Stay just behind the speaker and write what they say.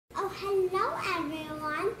Hello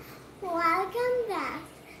everyone, welcome back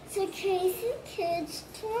to Crazy Kids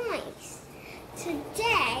Toys.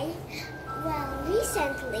 Today,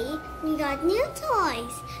 recently we got new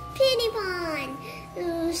toys, Pinypon.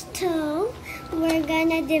 So we're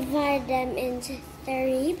gonna divide them into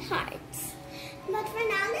 3 parts. But for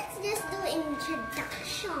now, let's just do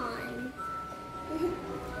introduction.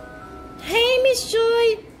 Hey, Miss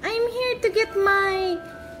Joy, I'm here to get my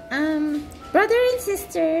brother and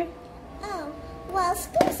sister. Oh, well,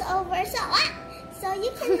 school's over, so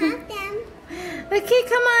you can have them. Okay,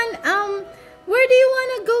 come on. Where do you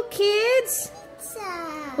want to go, kids? Pizza.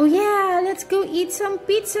 Oh yeah, let's go eat some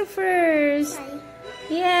pizza first. Okay.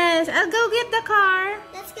 Yes, I'll go get the car.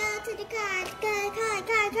 Let's go to the car.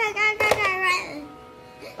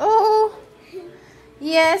 Oh,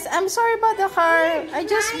 yes, I'm sorry about the car. I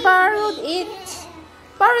just borrowed it.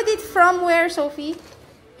 Borrowed it from where, Sophie?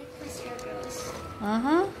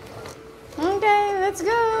 Uh-huh. Okay, let's go.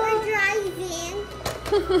 We're driving.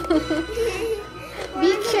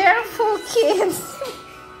 Be careful, kids.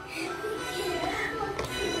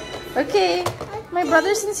 Okay, my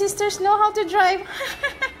brothers and sisters know how to drive.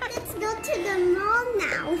 Let's go to the mall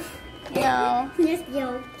now. Yeah. Just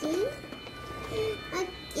joking.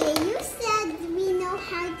 Okay, you said we know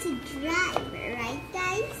how to drive, right,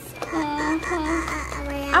 guys?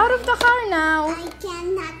 Out of the car now. I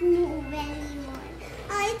cannot move anymore.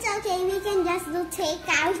 Oh, it's okay. We can just do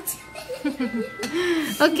takeout.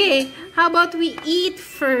 Okay, how about we eat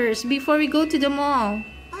first before we go to the mall?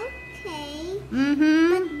 Okay.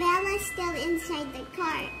 Mm-hmm. But Bella's still inside the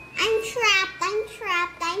car. I'm trapped. I'm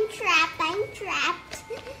trapped. I'm trapped. I'm trapped.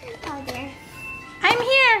 Oh, there. I'm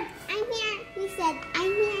here. I'm here. We said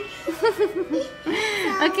I'm here.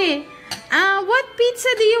 Okay. What pizza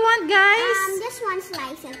do you want, guys? Just one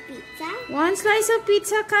slice of pizza. One slice of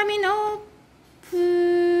pizza coming up.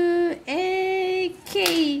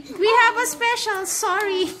 Okay. We have a special.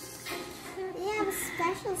 Sorry. We have a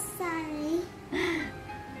special, sorry.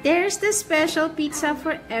 There's the special pizza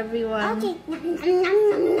for everyone. Okay. Nom,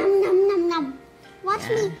 nom, nom, nom, nom, nom. Watch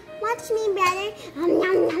me. Watch me, brother. Nom,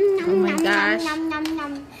 nom, nom, nom, Oh my nom, gosh. nom, nom,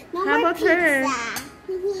 nom. No How more about her?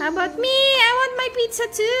 pizza. How about me? I want my pizza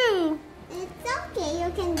too. It's okay. You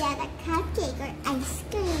can get a cupcake or ice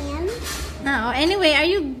cream. No, anyway, are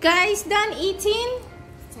you guys done eating?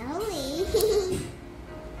 Sorry.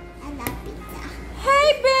 I love pizza. Hey,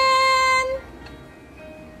 Ben!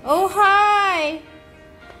 Oh, hi!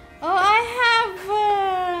 Oh, I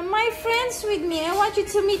have my friends with me. I want you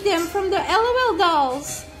to meet them from the LOL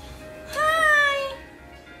dolls. Hi!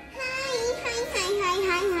 Hi.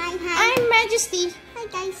 I'm Majesty. Hi,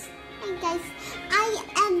 guys. Hi, guys. I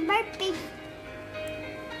am Burpee.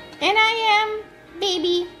 And I am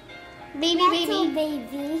Baby. Baby.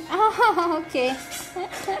 Baby. Oh, okay.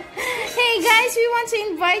 Hey, guys, we want to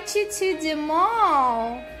invite you to the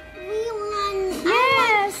mall.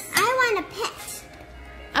 Yes. I want a pet.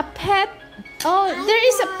 A pet? Oh, there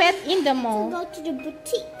is a pet in the mall. Go to the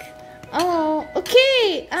boutique. Oh,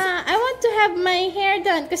 okay. I want to have my hair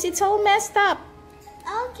done because it's all messed up.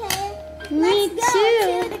 Okay. Me Let's go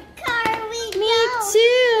too. to the car. Me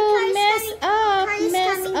too. Mess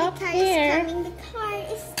up hair. The car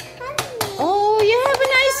is coming. Oh, you have a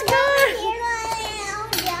nice car.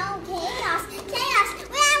 Chaos.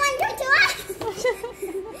 Wait, I want to do it.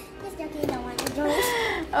 Just joking, don't want to do it.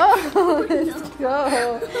 Oh, let's go.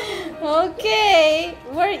 Okay,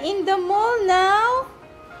 we're in the mall now.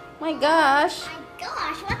 My gosh. My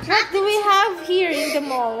gosh, what What do we have here in the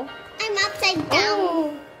mall? I'm upside down.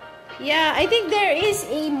 Oh, yeah, I think there is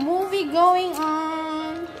a movie going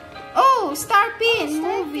on. Oh, Starpin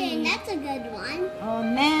movie. That's a good one. Oh,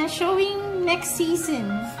 man, showing next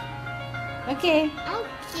season. Okay.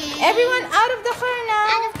 Okay. Everyone out of the car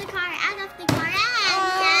now. Out of the car.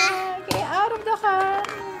 Okay, out of the car.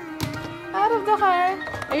 Out of the car.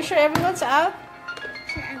 Are you sure everyone's out?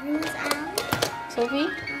 Sure, everyone's out.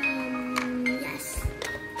 Sophie? Yes.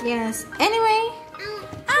 Yes. Anyway.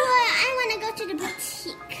 I want to go to the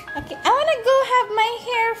boutique. Okay, I want to go have my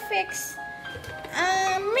hair fixed.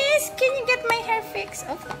 Miss, can you get my hair fixed?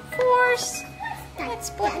 Of course. Let's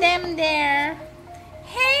put them there.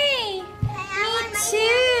 Hey, me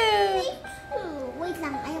too. Wait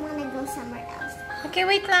lang, I want to go somewhere else. Okay,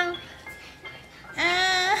 wait lang.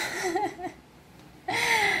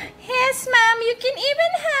 Yes, ma'am. You can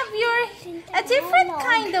even have a different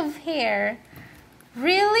kind of hair.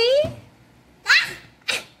 Really?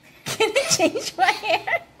 Can I change my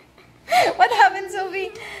hair? What happened,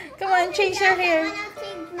 Sophie? Come on, change your hair. I want to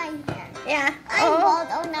change my hair. Yeah. I'm bald.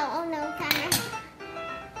 Oh no, camera.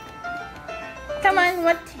 Come on,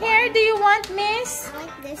 what hair do you want, miss? I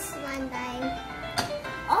like this one.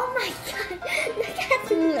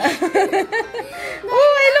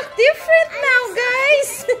 Oh, I look different now, guys.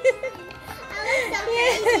 I look so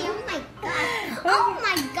crazy. Oh my gosh. Oh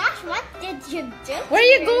my gosh, what did you do? Where are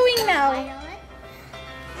you going now?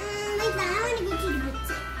 Wait, now I want to go to the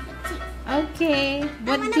boutique. Okay.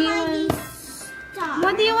 What do you want? Star.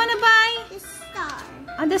 What do you want to buy? The star.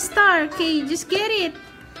 Oh, the star. Okay, just get it.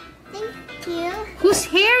 Thank you. Whose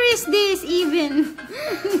hair is this even?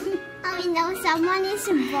 I know someone is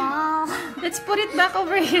a ball. Let's put it back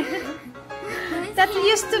over here. That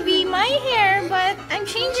used to be my hair, but I'm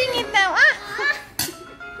changing it now. Ah!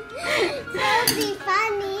 That would be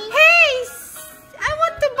funny. Hey! I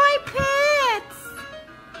want to buy pets.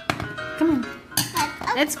 Come on.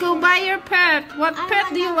 Let's go buy your pet. What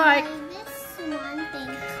pet do you like? This one, thank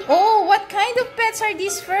you. Oh, what kind of pets are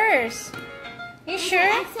these first? You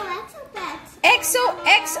sure? XOXO pets.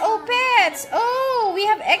 XOXO pets. Oh, we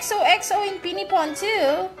have XOXO in Pinypon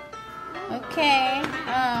too. Okay.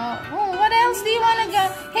 Oh, what else do you want to go?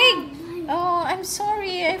 Hey. Oh, I'm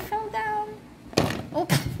sorry. I fell down. Oh.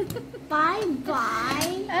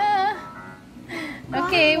 Bye-bye.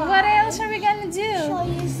 Okay, what else are we gonna do? Show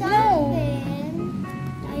you something. No.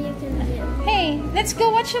 Now you can do. Hey, let's go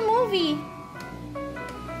watch a movie.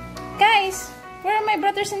 Guys, where are my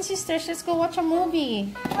brothers and sisters? Let's go watch a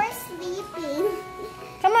movie. We're sleeping.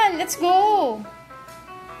 Come on, let's go.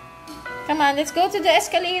 Come on, let's go to the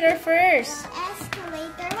escalator first.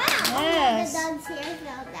 Escalator. Wow. Yes. The dog's here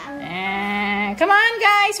fell down. Come on,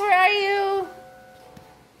 guys, where are you?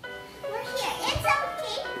 We're here. It's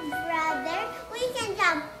okay, brother. We can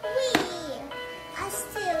jump. Us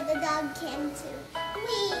too. The dog can too.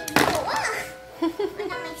 Go. We're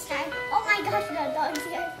not like start. Oh my gosh, the dog's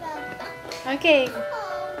here fell down. Okay.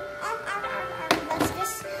 Let's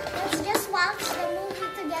just watch the movie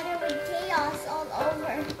together with chaos all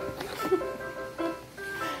over.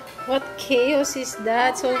 What chaos is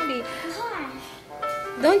that, Sophie? Gosh.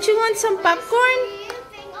 Don't you want some popcorn?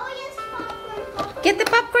 Oh yes, popcorn. Get the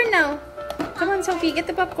popcorn now. Come on, Sophie, get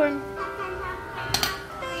the popcorn.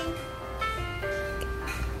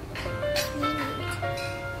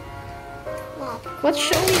 What's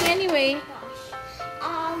showing anyway?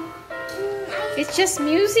 It's just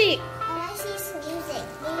music. Oh, I see music.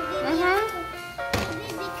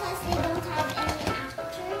 Maybe because they don't have any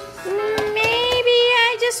actors. Maybe I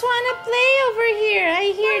just want to play over here.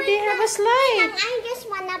 I hear they have a slide. I just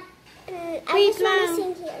wanna. Wait, wanna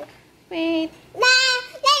sing here. Wait. Let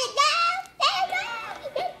it go.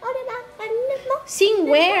 Sing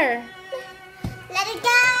where? Let it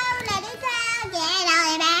go. Let it go. Get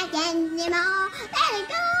all it back anymore. Let it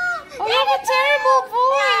go. Oh, you have a terrible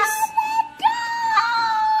voice.